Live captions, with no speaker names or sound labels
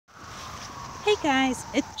Hey guys,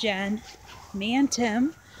 it's Jen. Me and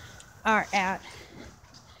Tim are at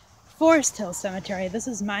Forest Hill Cemetery. This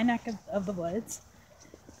is my neck of the woods.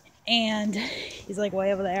 And he's like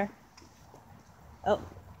way over there. Oh,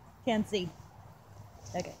 can't see.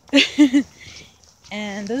 Okay.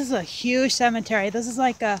 And this is a huge cemetery. This is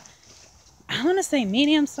like a, I want to say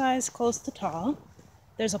medium size, close to tall.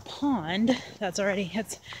 There's a pond that's already,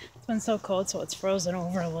 it's been so cold so it's frozen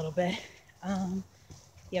over a little bit.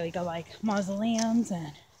 Yeah, we got like mausoleums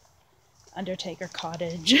and Undertaker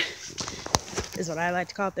cottage is what I like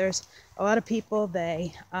to call it. There's a lot of people,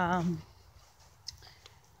 they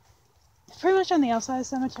pretty much on the outside of the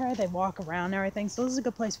cemetery, they walk around and everything, so this is a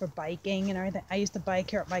good place for biking and everything. I used to bike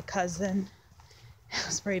here with my cousin. It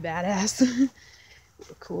was pretty badass. We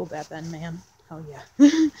were cool back then, man. Oh yeah.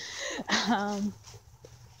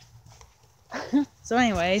 So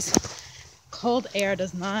anyways, cold air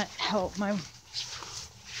does not help my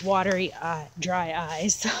watery dry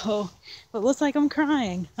eyes, so it looks like I'm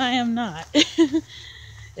crying. I am not.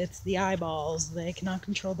 It's the eyeballs, they cannot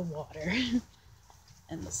control the water.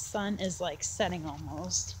 And the sun is like setting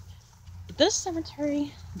almost. But this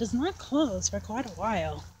cemetery does not close for quite a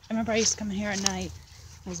while. I remember I used to come here at night.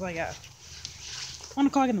 It was like a 1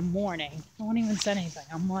 o'clock in the morning. No one even said anything.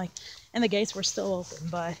 I'm like, and the gates were still open,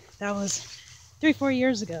 but that was 3-4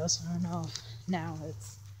 years ago, so I don't know if now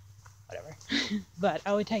it's whatever. But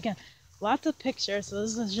I would take in lots of pictures, so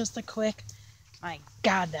this is just a quick, my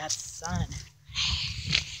god, that sun.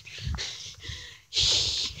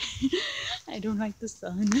 I don't like the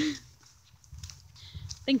sun. I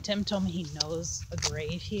think Tim told me he knows a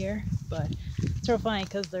grave here, but it's so funny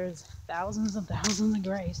because there's thousands and thousands of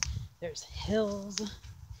graves. There's hills,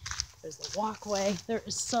 there's a walkway, there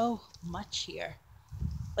is so much here.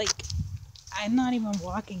 Like, I'm not even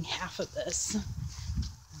walking half of this,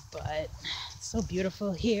 but it's so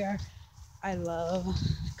beautiful here. I love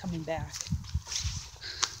coming back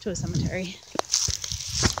to a cemetery.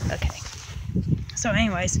 Okay, so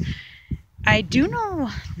anyways, I do know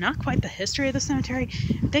not quite the history of the cemetery.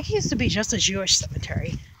 I think it used to be just a Jewish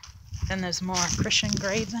cemetery. Then there's more Christian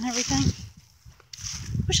graves and everything,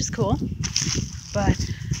 which is cool. But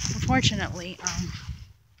unfortunately,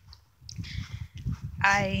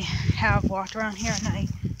 I have walked around here at night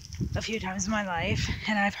a few times in my life,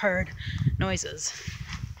 and I've heard noises.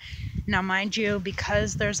 Now, mind you,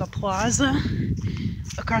 because there's a plaza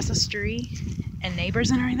across the street and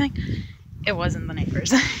neighbors and everything, it wasn't the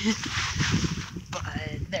neighbors.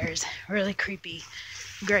 But there's really creepy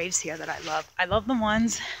graves here that I love. I love the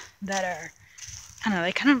ones that are, I don't know,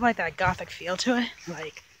 they kind of like that gothic feel to it,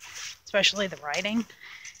 like especially the writing.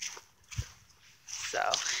 So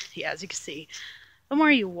yeah, as you can see, the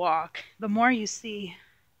more you walk, the more you see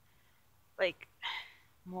like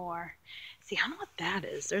more. See, I don't know what that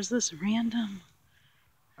is. There's this random,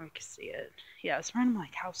 oh, you can see it. Yeah, it's random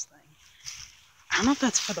like house thing. I don't know if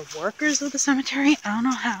that's for the workers of the cemetery. I don't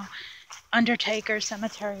know how Undertaker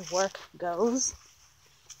cemetery work goes,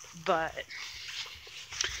 but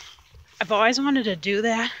I've always wanted to do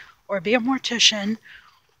that, or be a mortician,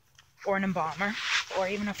 or an embalmer, or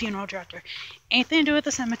even a funeral director. Anything to do with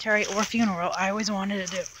the cemetery or funeral, I always wanted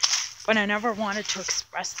to do. But I never wanted to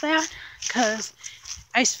express that, because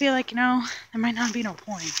I used to feel like, you know, there might not be no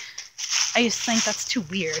point. I used to think that's too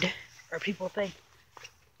weird, or people think,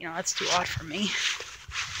 you know, that's too odd for me.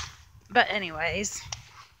 But anyways,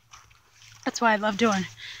 that's why I love doing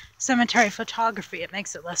cemetery photography. It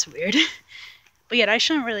makes it less weird. But yet, I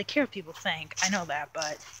shouldn't really care what people think. I know that,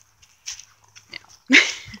 but, you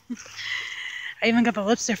know. I even got the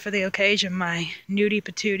lipstick for the occasion, my nudie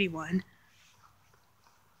patootie one.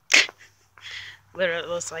 Literally, it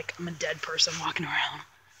looks like I'm a dead person walking around.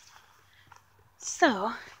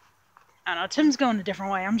 So, I don't know, Tim's going a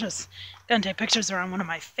different way. I'm just gonna take pictures around one of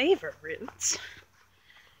my favorite routes.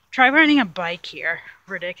 Try riding a bike here.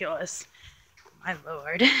 Ridiculous. My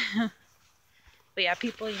lord. But yeah,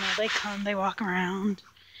 people, you know, they come, they walk around.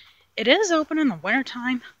 It is open in the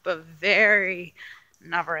wintertime, but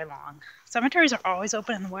not very long. Cemeteries are always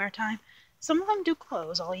open in the wintertime. Some of them do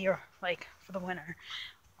close all year, like for the winter.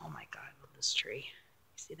 Oh my god, I love this tree.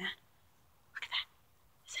 You see that? Look at that.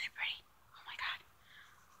 Isn't it pretty? Oh my god.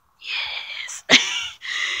 Yes!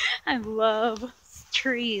 I love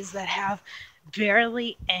trees that have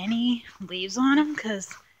barely any leaves on them, because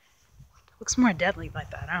it looks more deadly like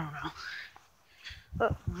that. I don't know.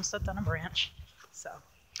 Oh, I almost stepped on a branch. So,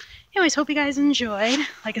 anyways, hope you guys enjoyed.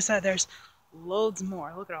 Like I said, there's loads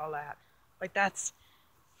more. Look at all that. Like, that's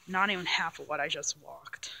not even half of what I just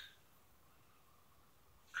walked.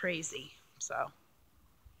 Crazy. So,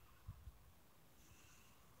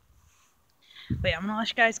 But yeah, I'm gonna let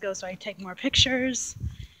you guys go so I can take more pictures.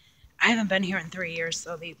 I haven't been here in 3 years,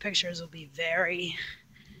 so the pictures will be very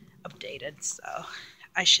updated. So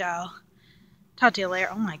I shall talk to you later.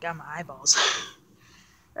 Oh my god, my eyeballs.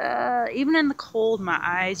 Even in the cold, my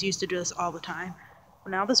eyes used to do this all the time.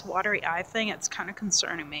 But now this watery eye thing, it's kind of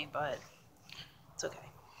concerning me, but it's okay.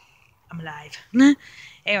 I'm alive.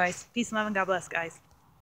 Anyways, peace and love and God bless, guys.